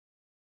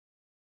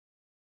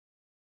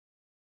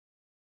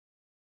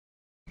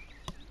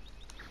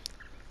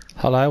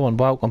Hello and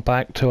welcome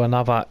back to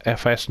another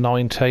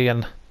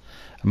FS19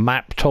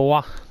 map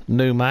tour,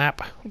 new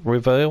map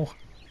review.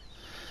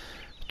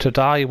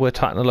 Today we're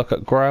taking a look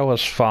at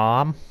Grower's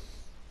Farm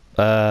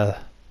by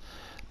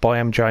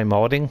MJ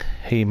Modding.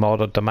 He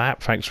modded the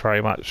map, thanks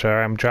very much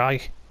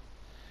MJ.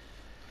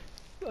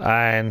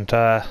 And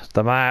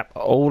the map,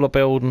 all the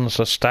buildings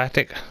are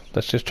static.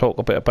 Let's just talk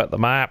a bit about the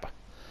map.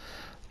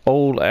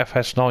 All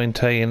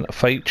FS19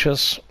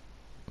 features.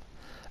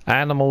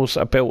 Animals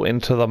are built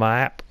into the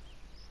map.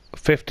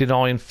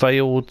 59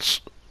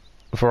 fields,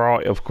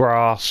 variety of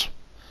grass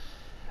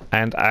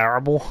and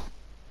arable.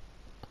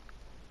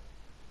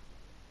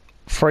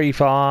 3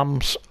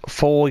 farms,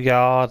 4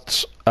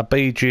 yards, a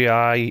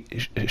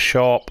BGA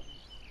shop,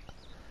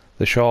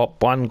 the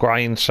shop, 1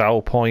 grain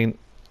sell point.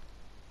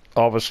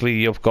 Obviously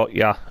you've got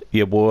your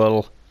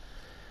wool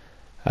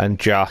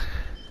and your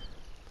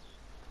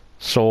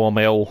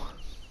sawmill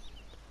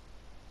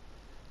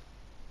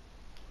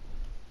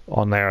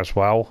on there as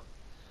well.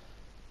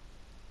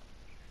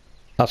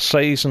 A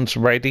season's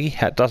ready.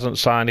 It doesn't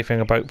say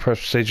anything about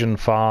precision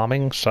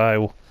farming,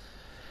 so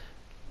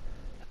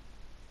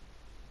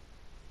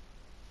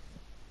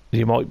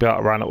you might be able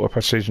to run it with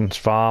precision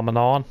farming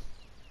on.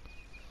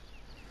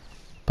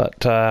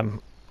 But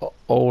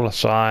all the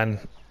sign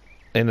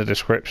in the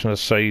description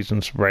is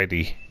season's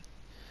ready.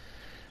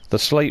 The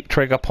sleep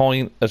trigger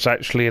point is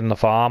actually in the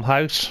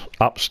farmhouse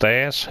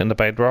upstairs in the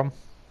bedroom.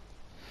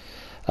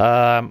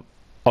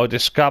 I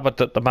discovered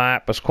that the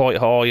map is quite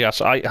high.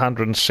 That's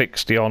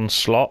 860 on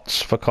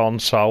slots for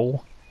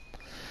console,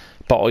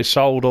 but I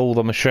sold all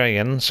the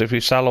machines. If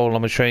you sell all the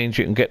machines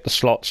you can get the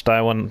slots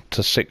down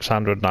to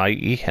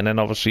 680, and then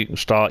obviously you can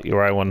start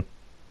your own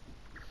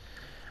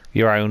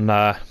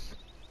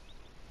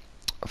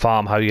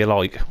farm how you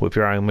like with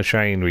your own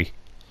machinery.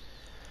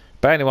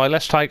 But anyway,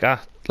 let's take a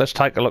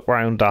look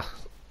round the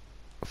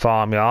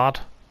farmyard.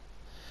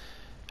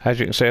 As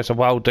you can see, it's a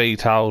well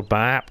detailed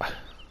map.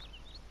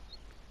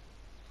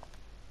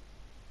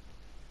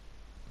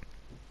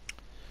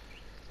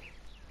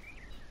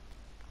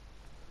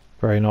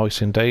 Very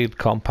nice indeed,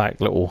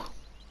 compact little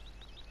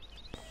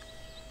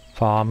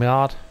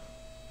farmyard.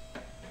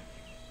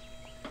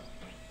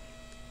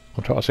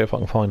 I'll try to see if I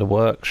can find a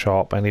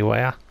workshop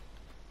anywhere.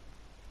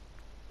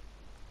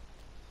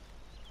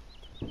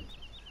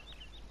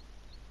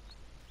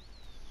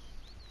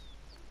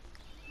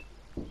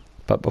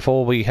 But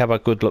before we have a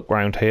good look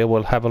round here,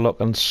 we'll have a look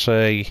and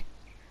see.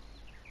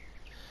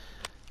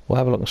 We'll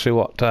have a look and see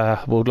what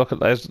we'll look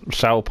at those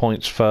sell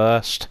points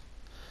first.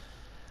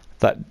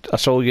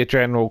 That's all your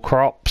general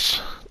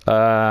crops.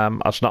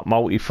 That's not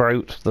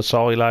multi-fruit. The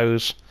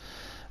silos,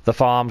 the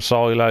farm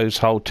silos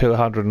hold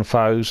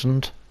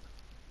 200,000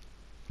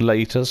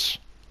 litres,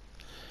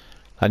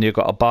 and you've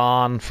got a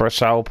barn for a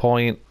sell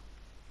point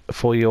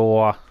for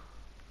your,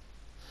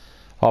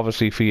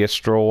 obviously for your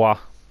straw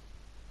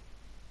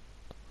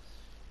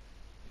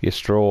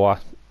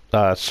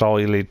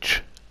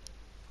silage,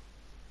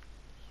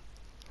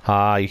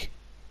 hay.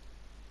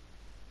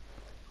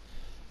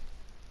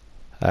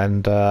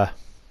 And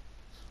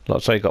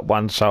let's say you've got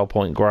 1 sell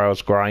point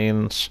growers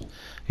grains.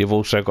 You've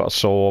also got a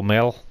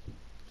sawmill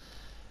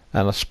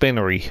and a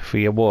spinnery for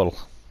your wool.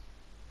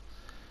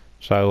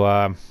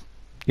 So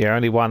yeah,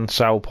 only 1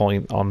 sell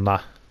point on the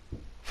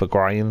for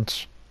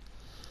grains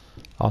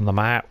on the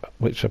map,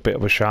 which is a bit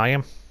of a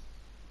shame,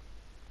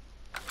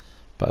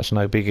 but it's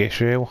no big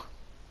issue.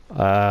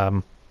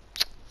 While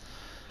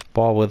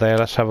we're there,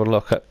 let's have a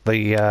look at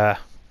the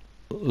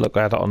look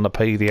at it on the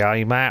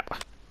PDA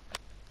map.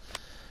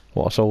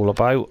 What it's all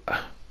about.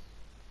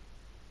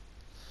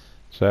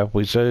 So if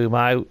we zoom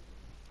out,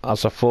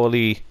 that's a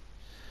fully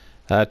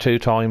 2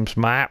 times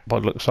map by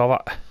the looks of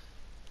it.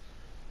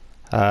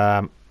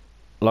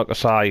 Like I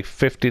say,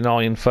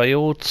 59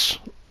 fields,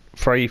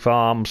 3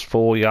 farms,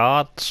 4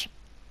 yards.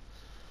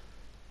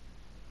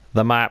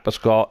 The map has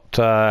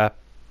got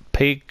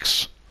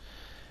pigs,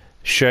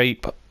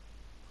 sheep,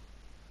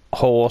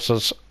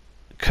 horses,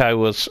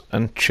 cows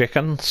and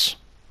chickens.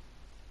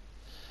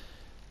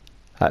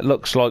 It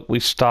looks like we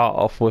start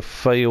off with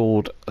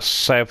field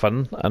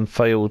 7 and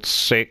field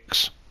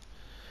 6,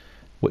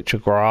 which are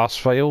grass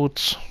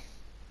fields.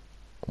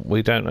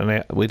 We don't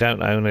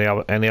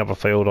own any other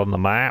field on the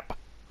map.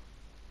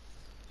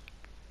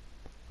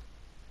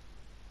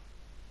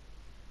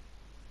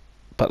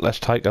 But let's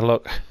take a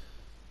look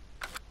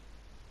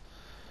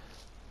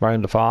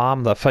round the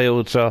farm. The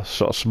fields are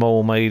sort of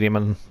small, medium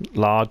and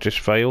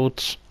largest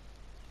fields.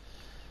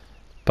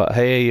 But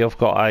here you've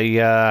got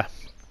a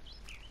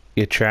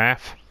your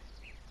chaff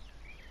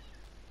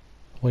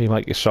where you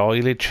make your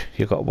silage.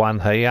 You've got 1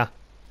 here.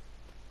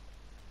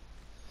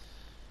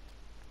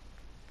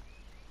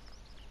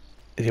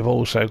 You've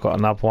also got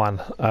another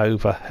one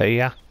over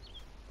here.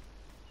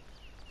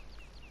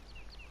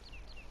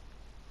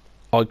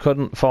 I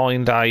couldn't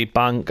find a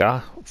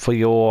bunker for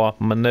your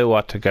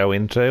manure to go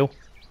into.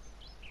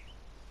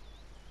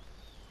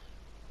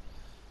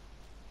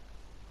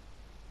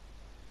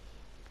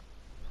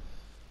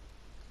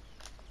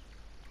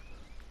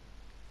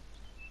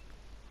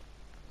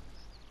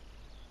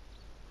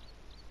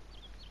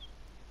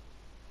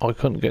 I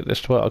couldn't get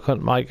this to work. I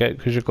couldn't make out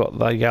because you've got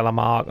the yellow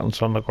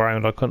markings on the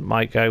ground. I couldn't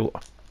make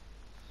out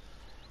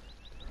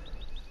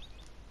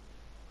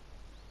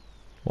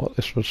what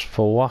this was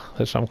for.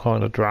 There's some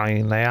kind of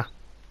drain there.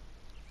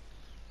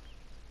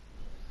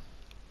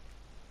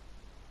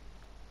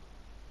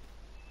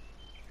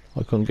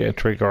 I couldn't get a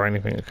trigger or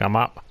anything to come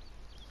up.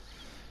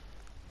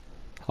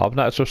 I've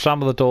noticed with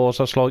some of the doors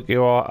that's like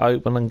you are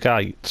opening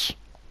gates.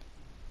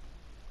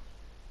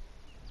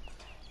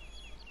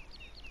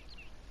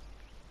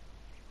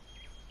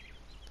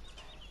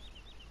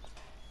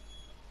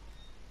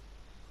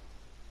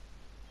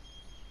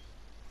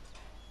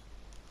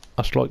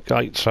 That's like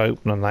gates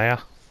opening there.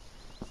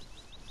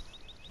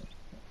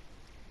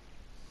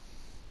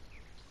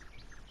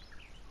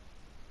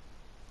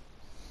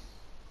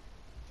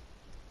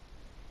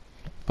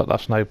 But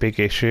that's no big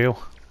issue.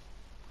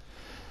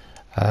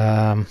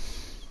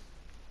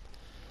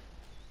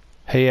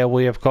 Here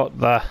we have got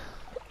the...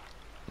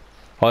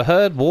 I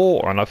heard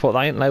water and I thought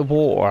there ain't no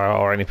water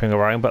or anything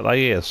around, but there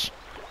is.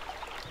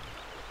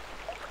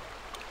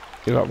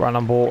 You got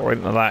running water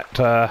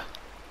into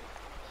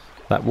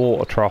that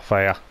water trough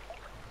there.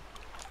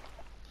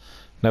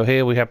 Now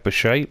here we have the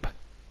sheep.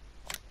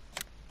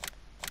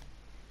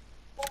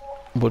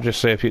 We'll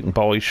just see if you can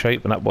buy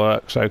sheep and that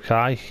works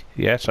okay.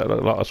 Yes, it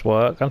looks like it's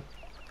working.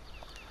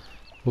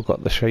 We've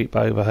got the sheep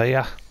over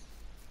here.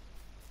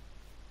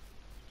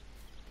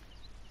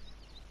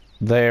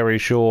 There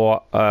is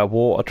your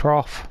water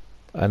trough,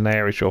 and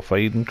there is your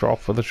feeding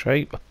trough for the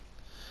sheep.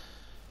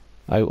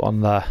 Out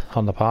on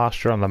the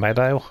pasture, on the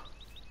meadow.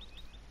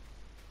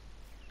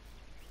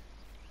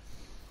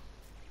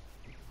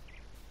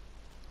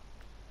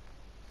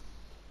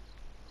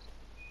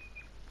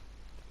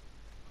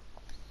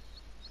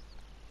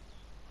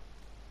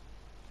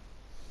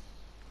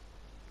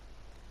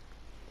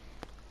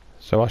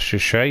 So that's your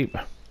sheep.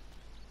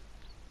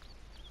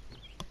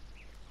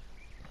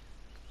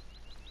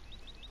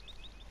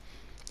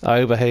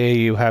 Over here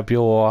you have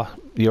your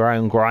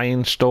own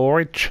grain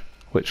storage,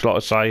 which, like I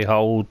say,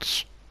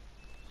 holds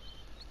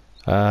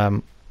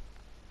did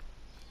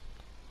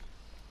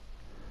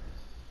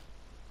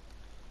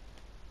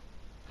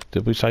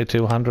we say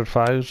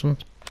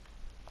 200,000?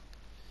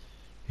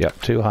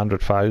 Yep,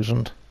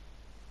 200,000.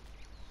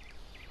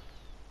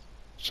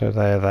 So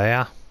they're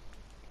there.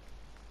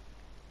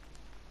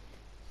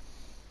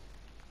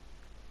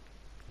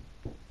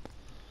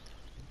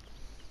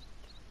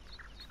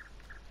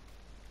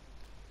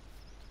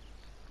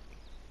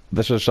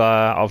 This is,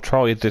 I've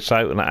tried this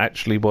out and it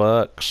actually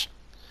works.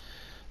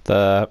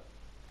 The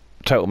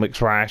total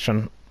mixed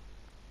ration,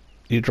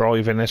 you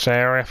drive in this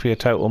area for your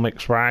total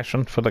mixed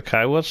ration for the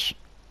cows.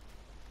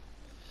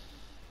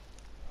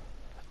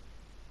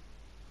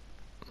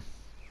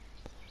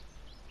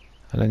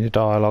 And then your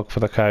dialogue for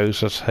the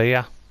cows is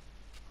here.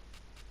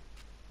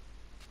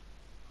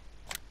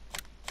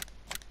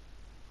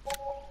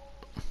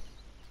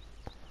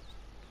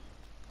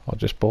 I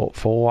just bought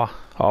 4.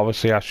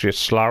 Obviously that's your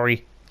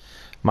slurry.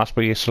 Must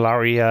be your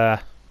slurry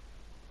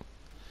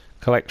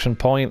collection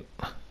point,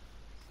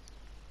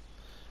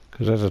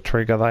 because there's a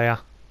trigger there.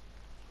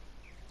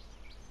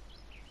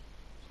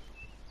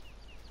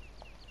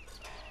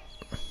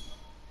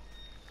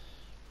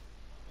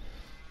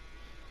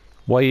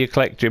 Where you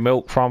collect your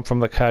milk from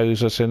the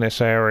cows is in this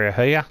area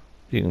here.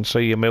 You can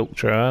see your milk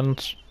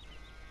churns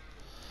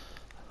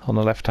on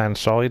the left hand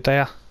side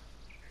there,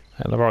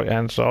 and the right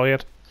hand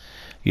side.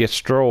 Your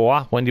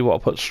straw, when you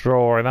want to put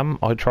straw in them,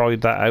 I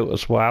tried that out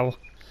as well.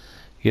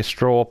 Your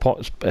straw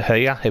pots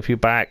here, if you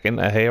back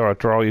into here or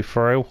drive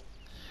through,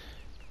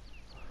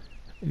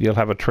 you'll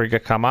have a trigger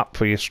come up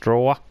for your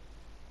straw.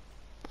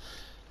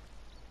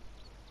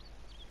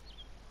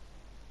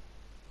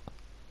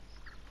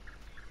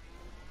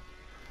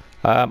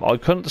 I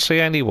couldn't see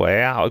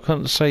anywhere, I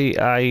couldn't see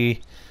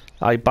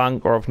a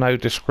bunker of no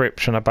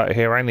description about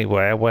here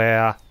anywhere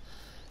where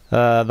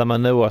the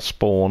manure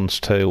spawns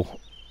to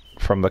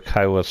from the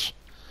cows.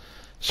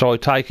 So I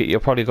take it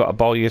you've probably got to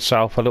buy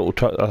yourself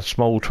a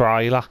small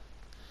trailer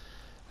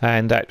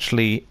and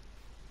actually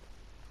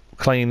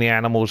clean the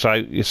animals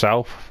out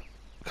yourself.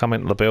 Come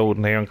into the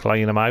building here and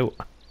clean them out.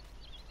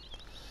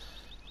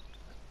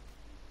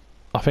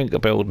 I think the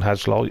building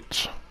has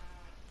lights.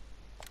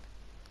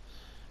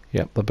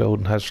 Yep, the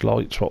building has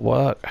lights what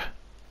work.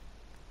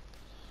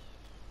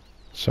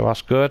 So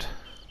that's good.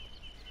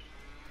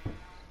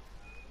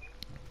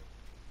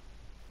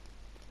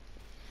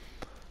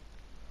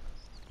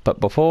 But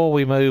before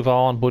we move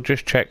on, we'll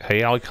just check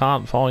here. I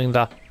can't find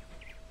a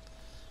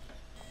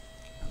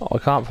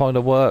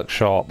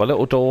workshop. A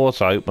little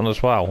door's open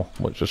as well,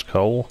 which is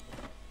cool.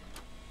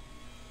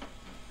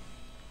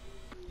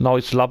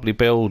 Nice, lovely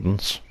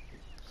buildings.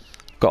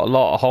 Got a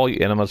lot of height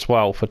in them as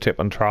well for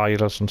tipping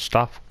trailers and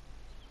stuff.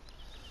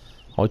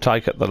 I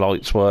take it the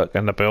lights work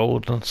in the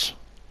buildings.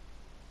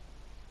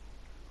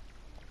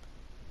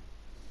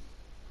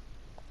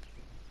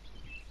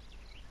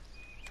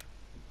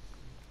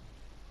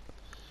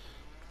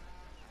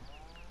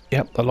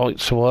 Yep, the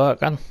lights are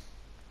working.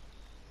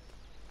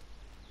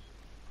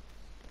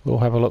 We'll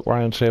have a look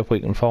round, see if we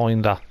can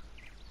find her.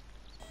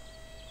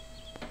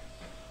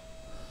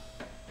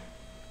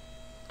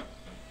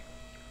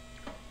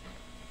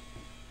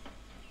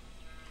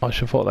 I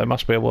should have thought there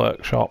must be a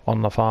workshop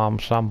on the farm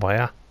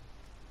somewhere.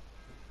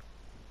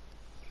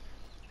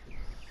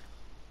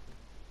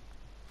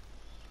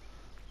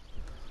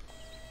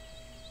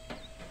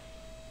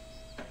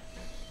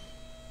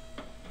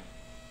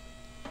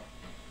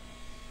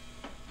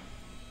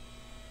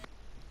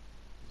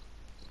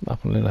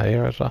 Nothing in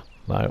here, is there?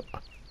 No.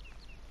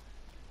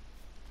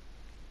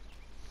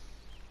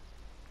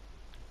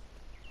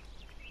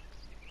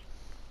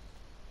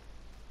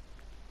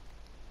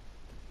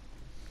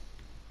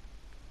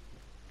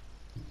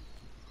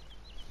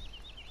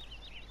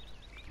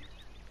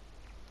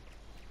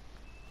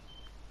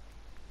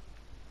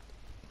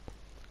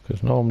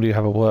 Because normally you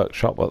have a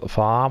workshop at the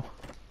farm.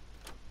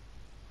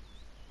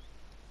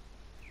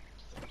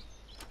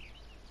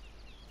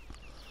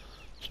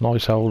 It's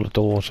nice all the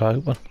doors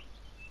open.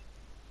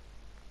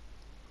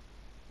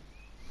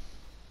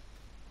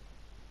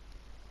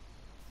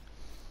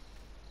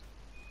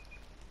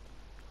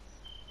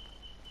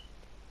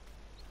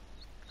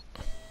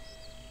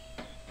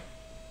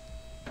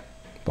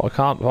 But I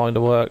can't find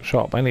a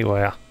workshop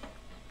anywhere.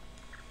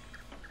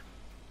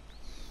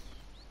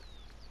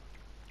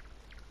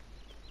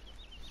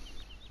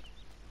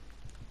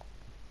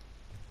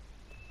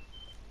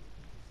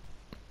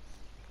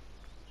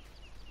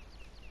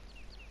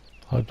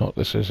 I hope not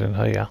this is in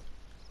here.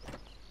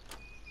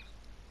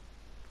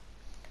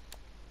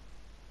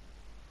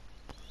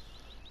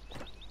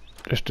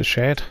 Just a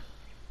shed.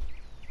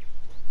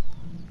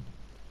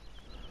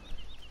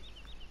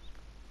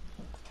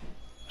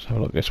 Let's have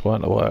a look. This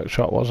weren't a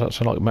workshop, was it?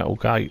 So like metal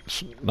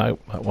gates. Nope,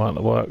 that weren't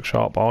a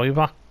workshop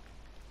either.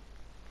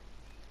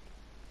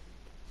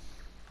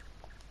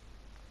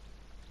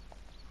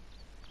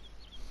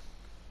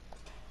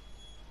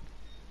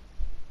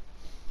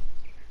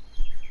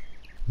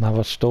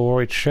 Another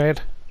storage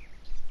shed.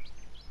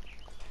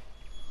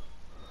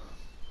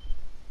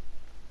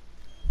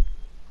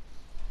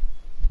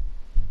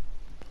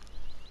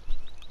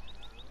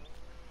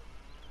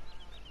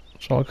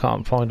 So I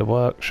can't find a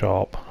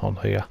workshop on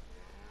here.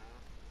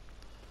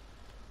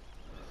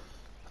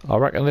 I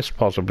reckon this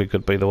possibly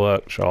could be the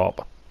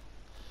workshop.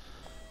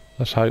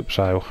 Let's hope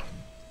so.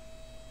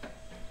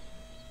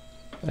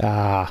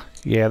 Ah,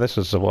 yeah, this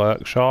is the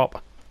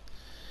workshop.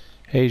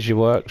 Here's your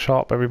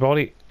workshop,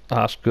 everybody.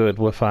 That's good,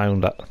 we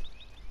found it.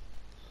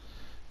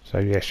 So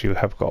yes, you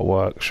have got a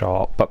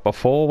workshop. But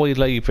before we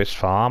leave this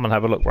farm and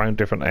have a look around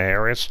different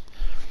areas,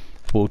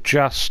 we'll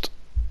just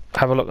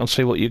have a look and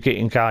see what you get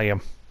in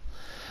game.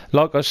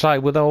 Like I say,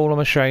 with all the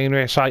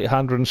machinery, it's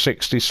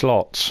 860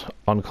 slots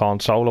on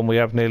console, and we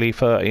have nearly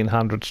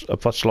 1300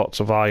 of the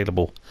slots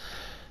available.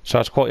 So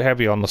it's quite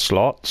heavy on the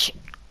slots.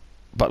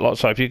 But like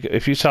I say,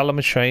 if you sell the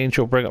machines,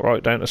 you'll bring it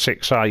right down to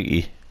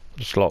 680,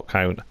 the slot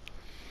count.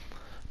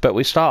 But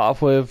we start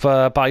off with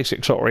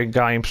basic sort of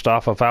in-game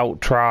stuff of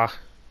Ultra,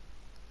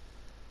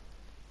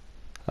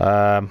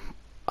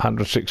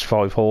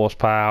 165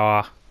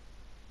 horsepower,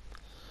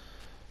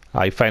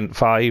 a Fendt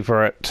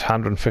Favourite,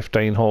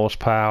 115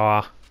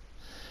 horsepower,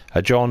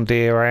 a John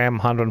Deere M,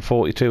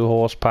 142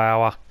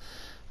 horsepower,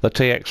 the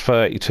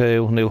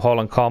TX32 New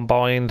Holland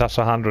Combine, that's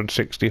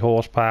 160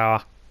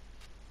 horsepower,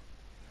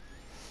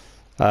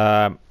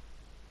 the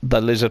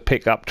Lizard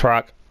pickup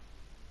truck,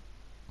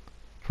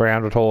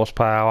 300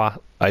 horsepower,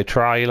 a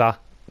trailer,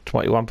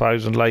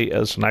 21,000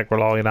 litres, an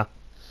agroliner,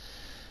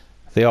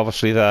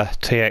 obviously the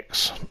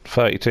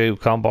TX32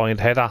 combined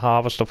header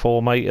harvester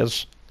 4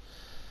 metres,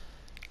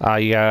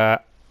 a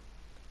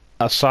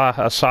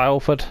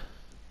Salford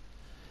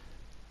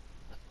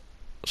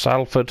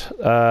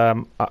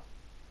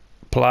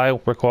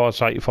plough,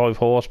 requires 85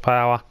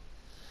 horsepower,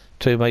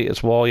 2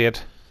 metres wide,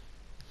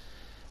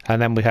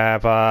 and then we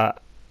have an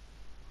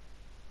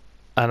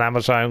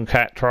Amazon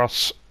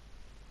Catros.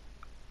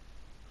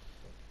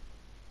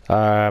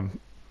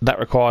 That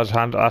requires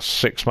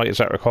 6 metres,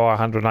 that require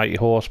 180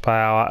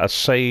 horsepower. A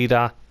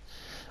Cedar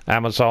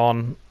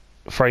Amazon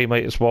 3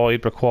 metres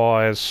wide,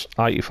 requires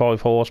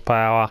 85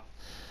 horsepower.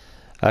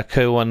 A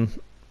Kuhn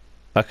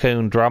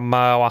drum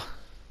mower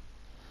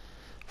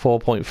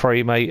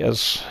 4.3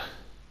 metres.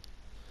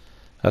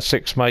 A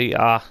 6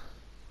 metre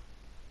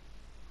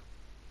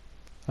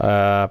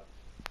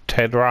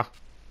Tedra,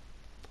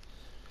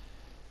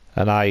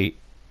 and a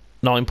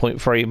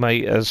 9.3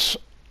 metres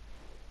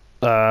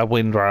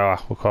windrower,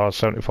 requires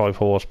 75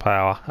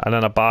 horsepower, and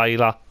then a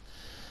baler,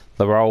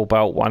 the Roll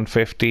Belt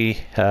 150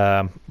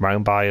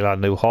 round baler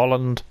New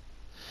Holland,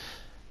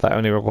 that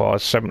only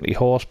requires 70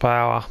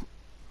 horsepower,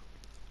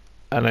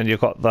 and then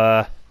you've got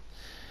the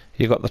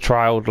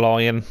Trailed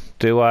Lion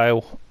Duo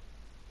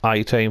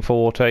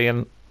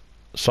 1814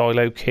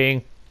 Silo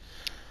King,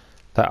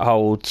 that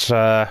holds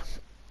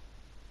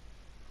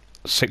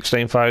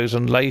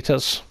 16,000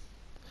 litres,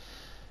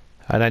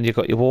 and then you've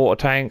got your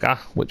water tanker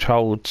which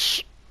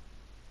holds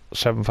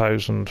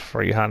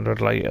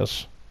 7,300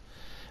 litres,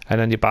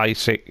 and then your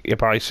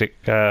basic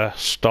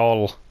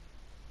Stoll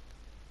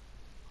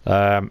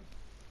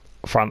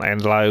Front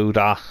end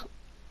loader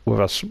with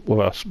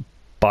a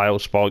bale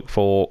spike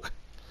fork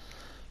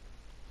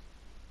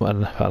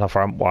and a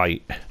front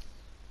weight.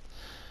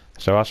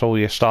 So that's all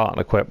your starting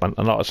equipment.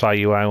 And like I say,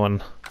 you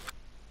own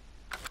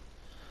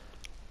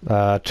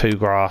two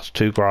grass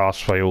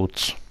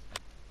fields.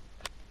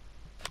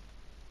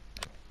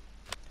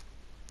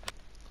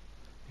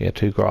 Yeah,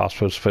 two grass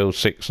fields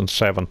 6 and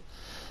 7.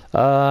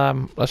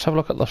 Let's have a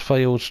look at the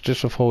fields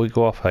just before we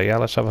go off here. Yeah,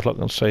 let's have a look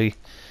and see.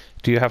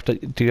 Do you have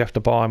to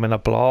buy them in a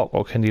block,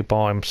 or can you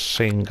buy them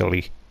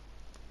singly?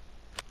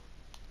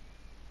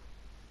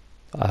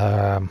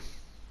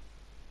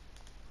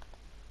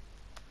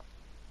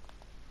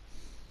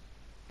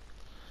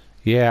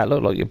 Yeah, it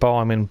looked like you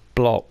buy them in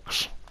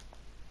blocks.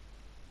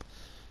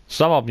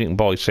 Some of them you can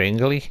buy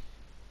singly.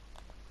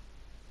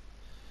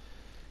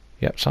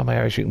 Yep, some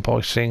areas you can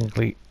buy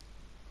singly.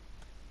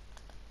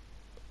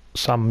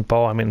 Some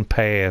buy them in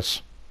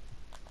pairs.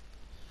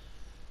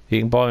 You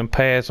can buy them in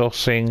pairs or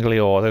singly,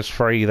 or there's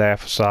 3 there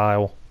for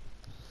sale.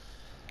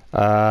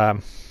 So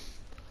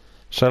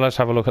let's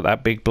have a look at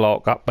that big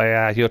block up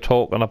there. You're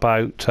talking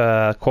about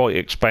quite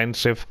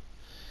expensive.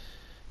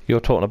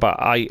 You're talking about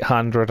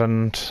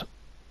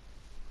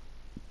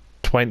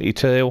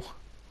 822.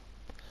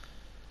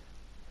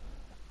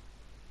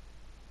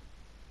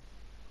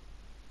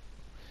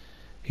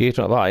 You're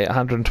talking about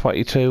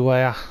 822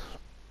 there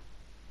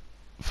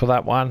for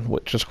that one,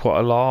 which is quite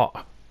a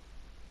lot.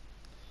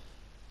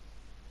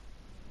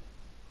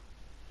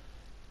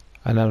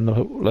 And then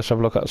let's have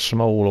a look at a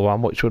smaller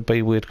one, which would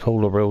be, we'd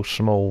call a real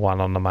small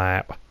one on the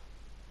map.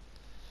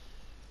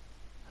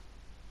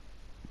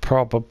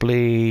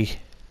 Probably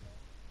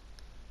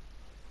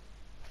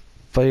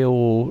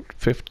field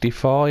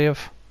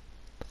 55,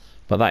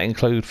 but that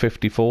includes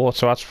 54,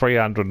 so that's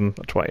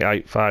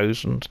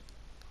 328,000.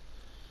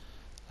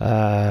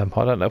 I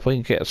don't know if we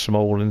can get a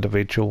small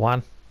individual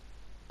one.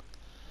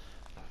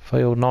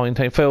 Field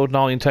 19,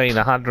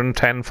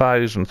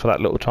 110,000 for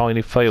that little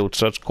tiny field,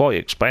 so it's quite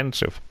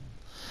expensive.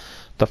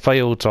 The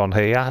fields on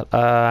here.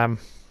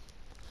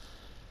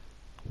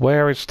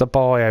 Where is the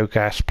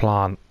biogas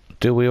plant?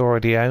 Do we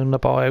already own the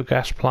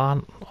biogas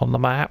plant on the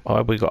map, or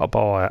have we got to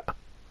buy it?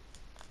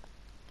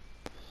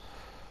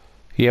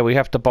 Yeah, we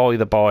have to buy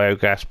the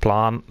biogas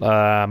plant.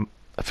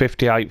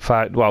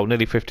 58,000, well,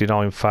 nearly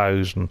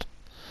 59,000.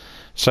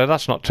 So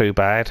that's not too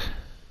bad.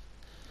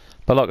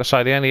 But like I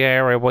say, the only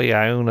area we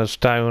own is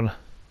down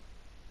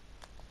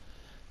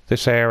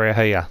this area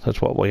here.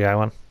 That's what we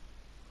own.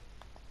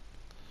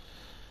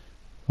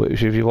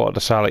 Which, if you wanted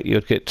to sell it,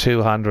 you'd get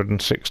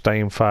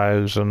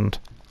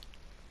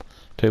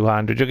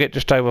 216,200. You'll get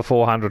just over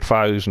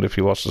 400,000 if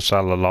you was to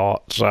sell a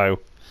lot.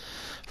 So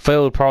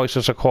field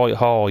prices are quite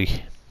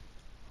high.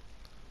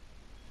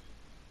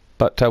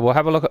 But we'll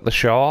have a look at the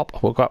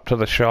shop. We'll go up to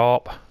the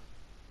shop.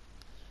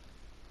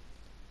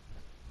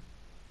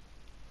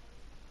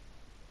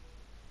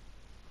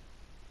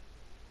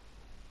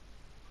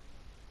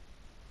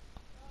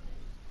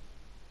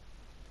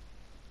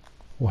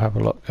 We'll have a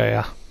look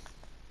there.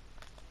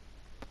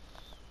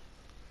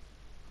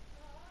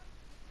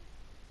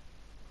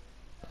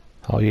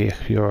 Oh yeah,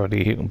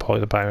 you can buy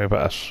the boundary, but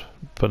that's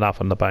enough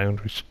on the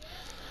boundaries.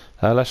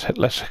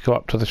 Let's go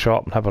up to the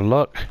shop and have a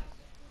look.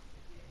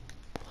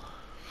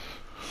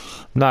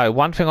 No,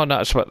 one thing I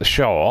noticed about the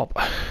shop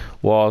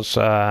was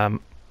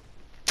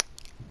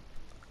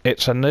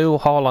it's a New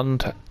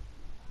Holland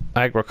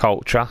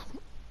agriculture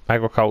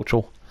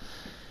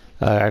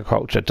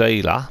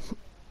dealer,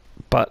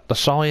 but the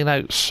sign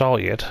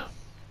outside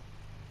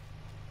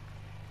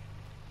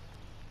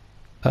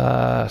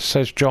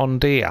says John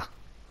Deere,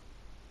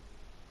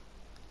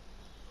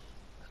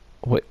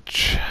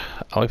 which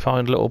I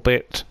find a little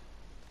bit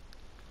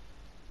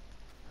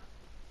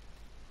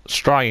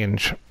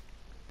strange.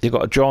 You've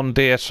got a John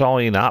Deere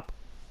sign up.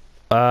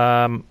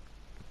 At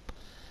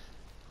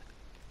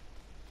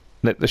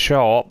the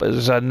shop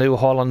is a New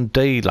Holland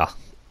dealer.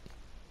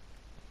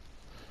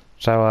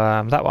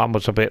 So that one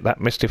was that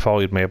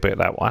mystified me a bit,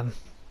 that one.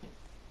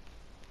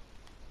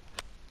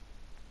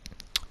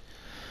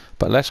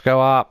 But let's go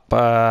up.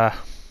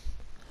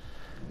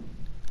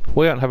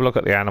 We won't have a look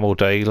at the animal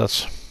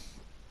dealers.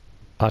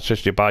 That's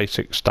just your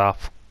basic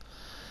stuff.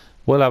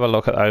 We'll have a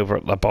look over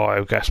at the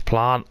biogas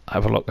plant.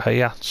 Have a look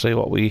here, see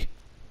what we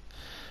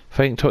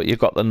think to it. You've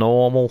got the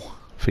normal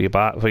for your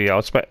I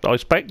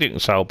expect you can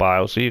sell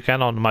bales, so you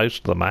can on most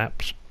of the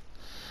maps.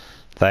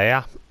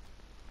 There.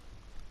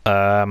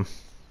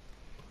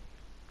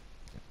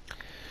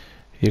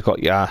 You've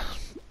got your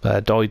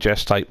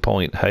digestate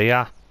point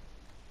here.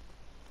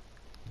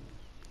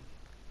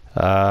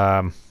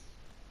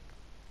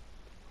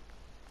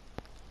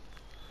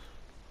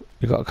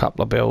 You've got a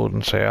couple of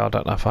buildings here. I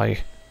don't know if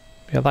they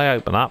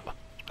open up.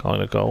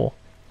 Kind of cool.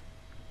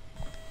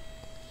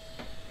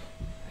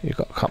 You've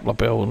got a couple of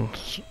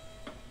buildings.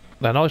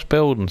 They're nice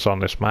buildings on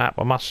this map,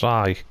 I must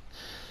say.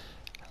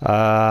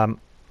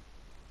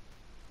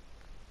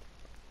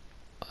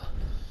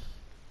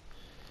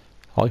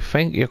 I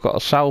think you've got a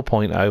sell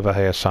point over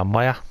here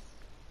somewhere.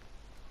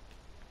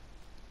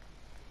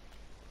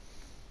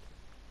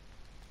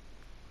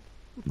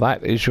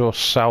 That is your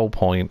sell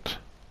point.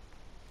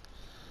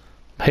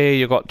 Here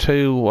you've got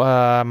two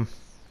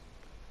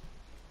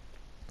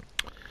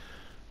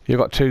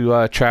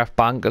chaff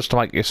bunkers to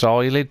make your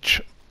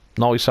silage.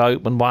 Nice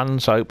open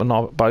ones, open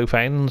at both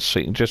ends, so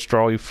you can just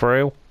drive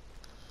through.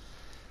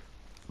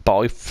 But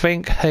I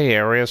think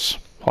here is,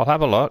 I'll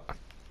have a look.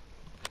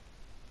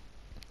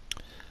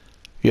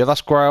 Yeah,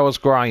 that's growers'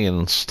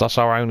 grains. That's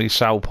our only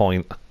sell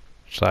point.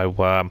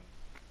 So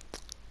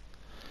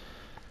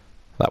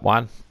that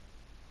one.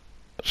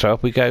 So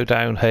if we go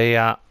down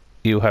here,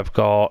 you have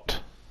got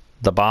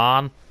the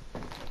barn.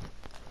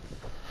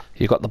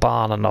 You've got the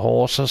barn and the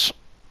horses.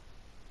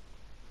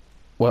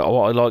 Well,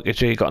 what I like is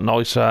you got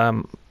nice,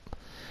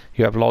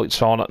 you have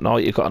lights on at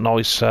night. You've got a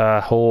nice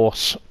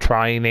horse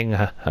training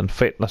and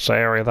fitness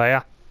area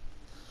there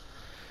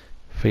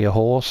for your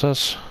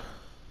horses.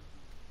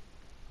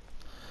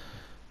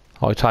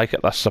 I take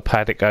it that's the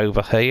paddock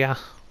over here.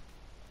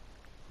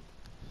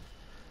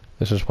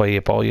 This is where you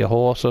buy your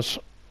horses.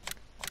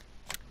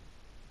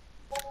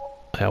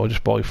 We'll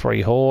just buy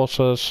 3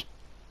 horses.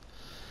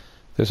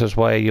 This is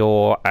where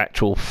your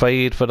actual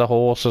feed for the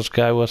horses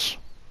goes.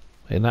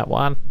 In that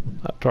one,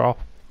 that drop.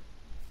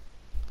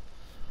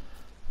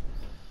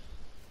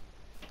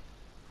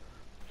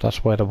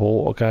 That's where the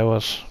water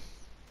goes.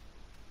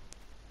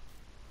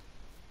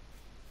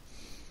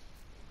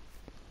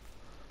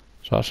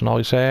 So that's a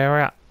nice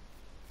area.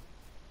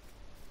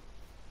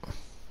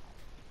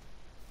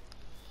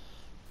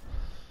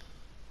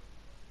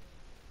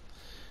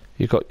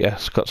 You've got,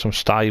 yes, got some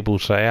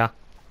stables there.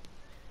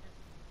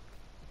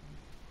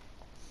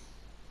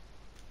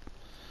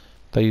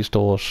 These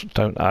doors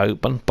don't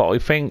open, but I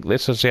think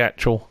this is the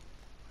actual.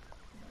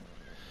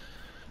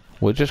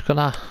 We're just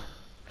gonna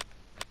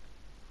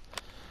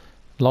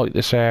light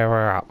this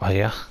area up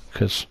here,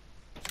 because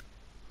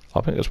I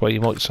think that's where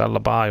you might sell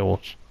the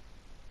bales.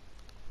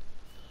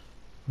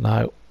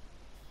 No,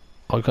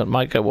 I couldn't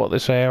make out what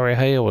this area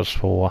here was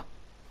for,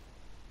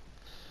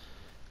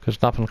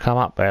 because nothing come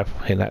up there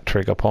in that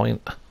trigger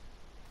point.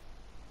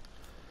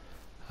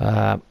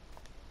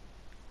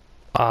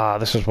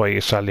 This is where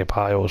you sell your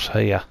bales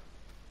here.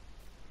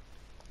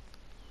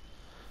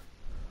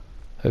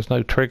 There's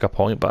no trigger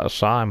point but a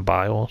sign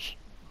bales.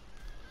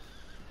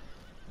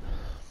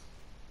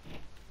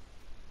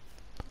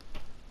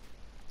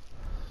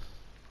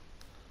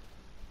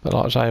 But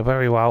like I say,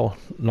 very well,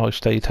 nice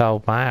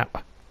detailed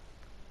map.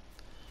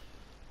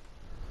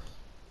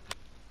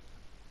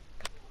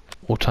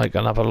 We'll take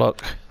another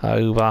look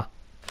over.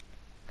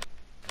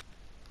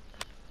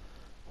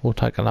 We'll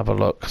take another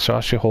look. So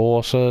that's your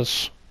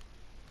horses.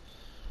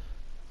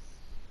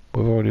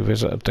 We've already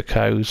visited the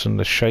cows and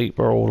the sheep.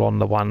 We're all on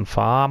the one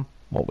farm.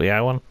 What we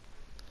own.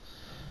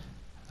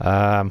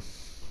 Let's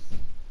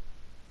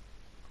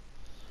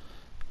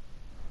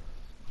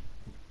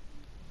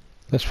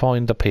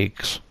find the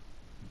pigs.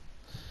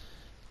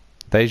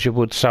 There's your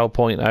wood sell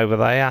point over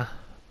there,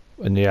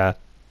 and your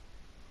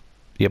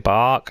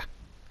bark.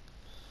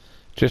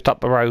 Just up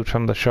the road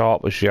from the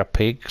shop is your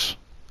pigs.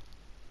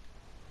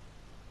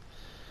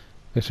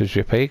 This is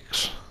your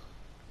pigs.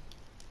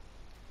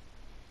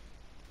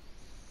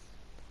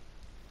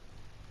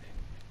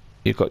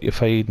 You've got your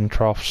feeding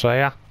troughs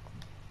there.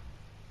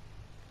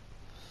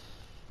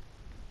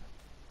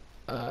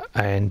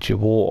 And your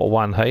water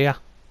one here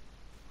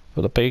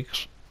for the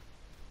pigs.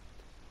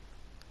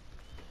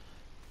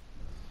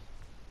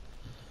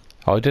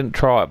 I didn't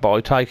try it, but I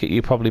take it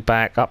you probably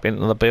back up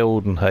into the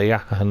building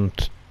here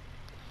and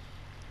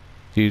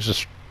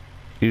use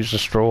a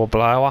straw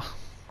blower.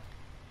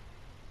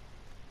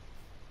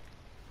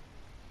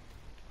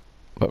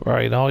 But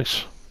very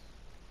nice.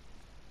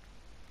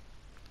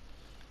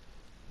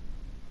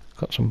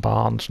 Got some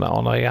barns now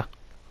on here.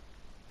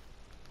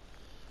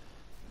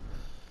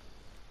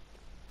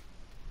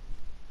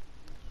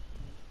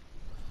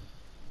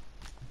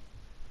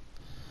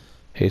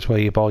 Here's where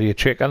you buy your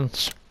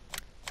chickens.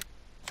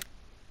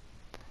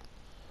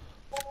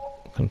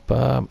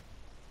 Confirm.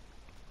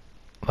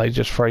 They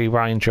just free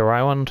range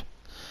around.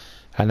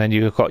 And then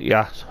you've got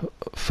your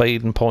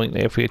feeding point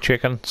there for your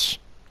chickens.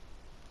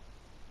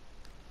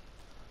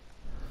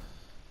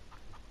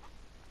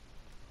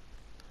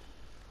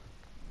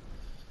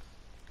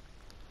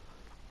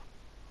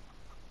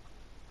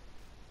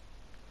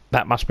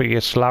 That must be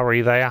your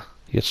slurry there,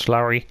 your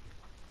slurry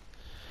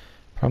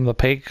from the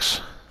pigs.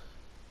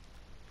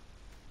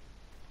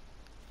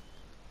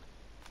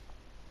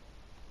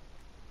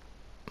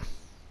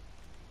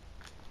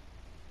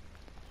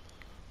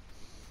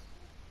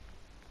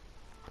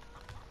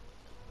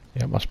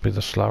 Yeah, it must be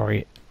the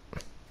slurry.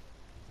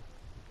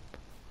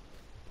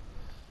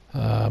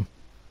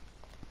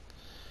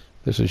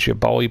 This is your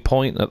buy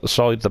point at the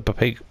side of the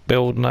pig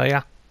building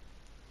there.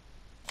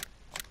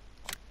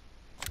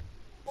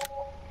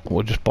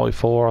 We'll just buy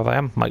 4 of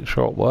them, make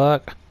sure it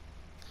work.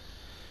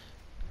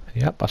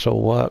 Yep, that's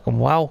all working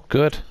well,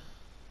 good.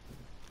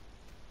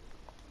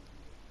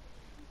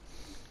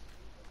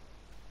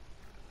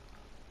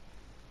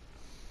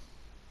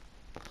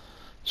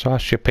 So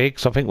that's your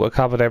pigs. I think we've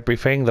covered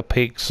everything. The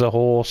pigs, the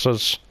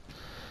horses,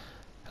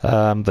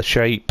 the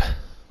sheep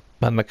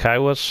and the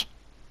cows.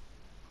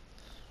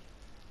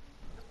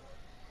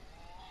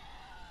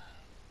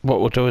 What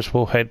we'll do is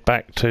we'll head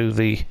back to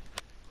the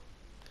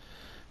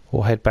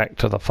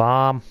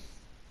farm,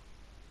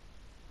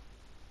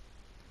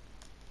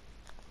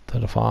 to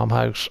the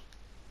farmhouse,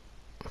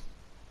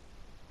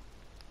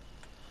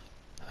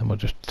 and we'll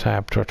just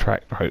tab to a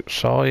tractor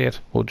outside.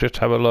 We'll just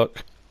have a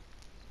look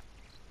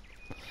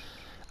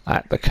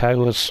at the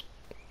cows.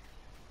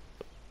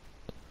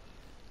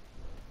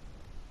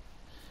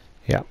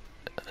 Yep,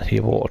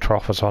 your water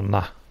trough is on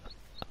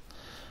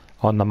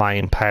the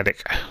main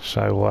paddock,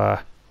 so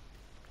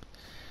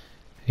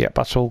yep,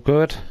 that's all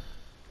good.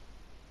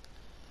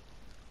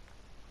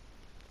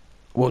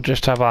 We'll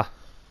just have a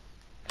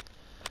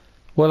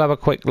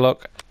quick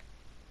look.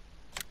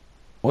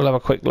 We'll have a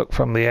quick look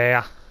from the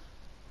air,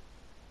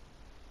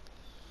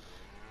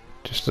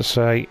 just to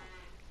see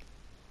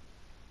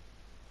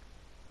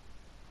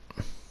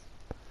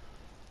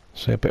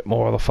a bit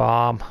more of the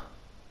farm.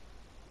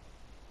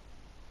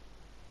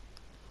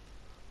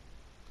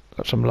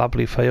 Got some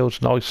lovely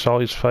fields, nice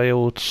sized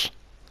fields,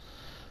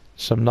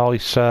 some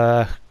nice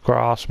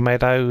grass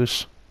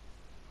meadows.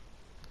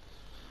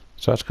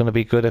 So it's going to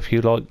be good if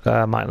you like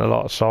making a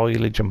lot of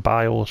silage and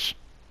bales.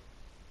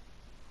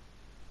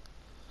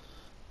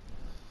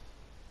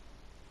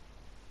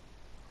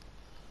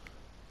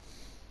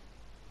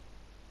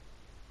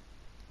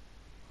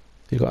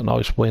 You've got a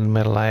nice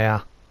windmill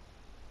there.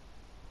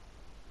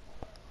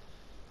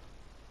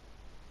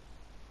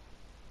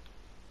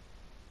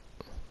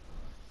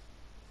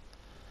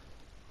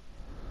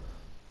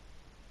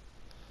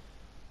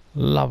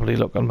 Lovely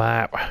looking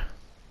map.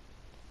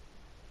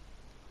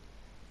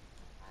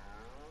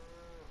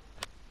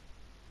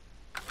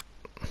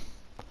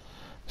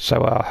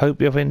 So I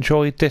hope you've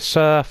enjoyed this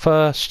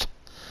first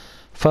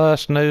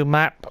new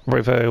map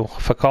review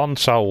for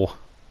console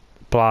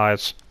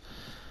players,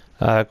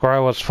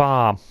 Growers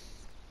Farm.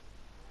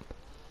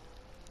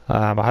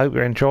 I hope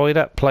you enjoyed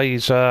it.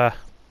 Please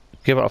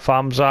give it a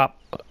thumbs up.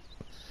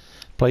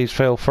 Please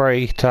feel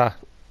free to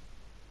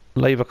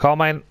leave a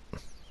comment.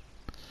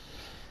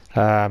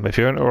 If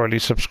you haven't already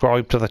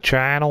subscribed to the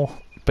channel,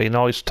 be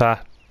nice to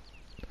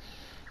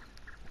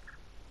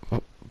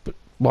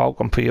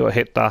welcome for you to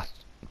hit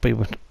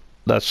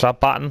the sub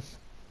button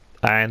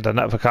and the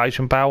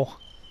notification bell,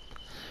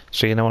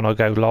 so you know when I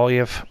go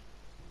live,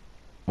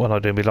 when I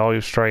do my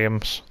live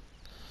streams.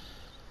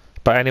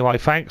 But anyway,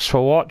 thanks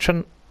for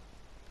watching,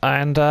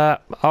 and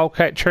I'll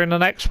catch you in the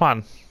next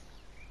one.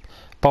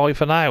 Bye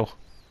for now.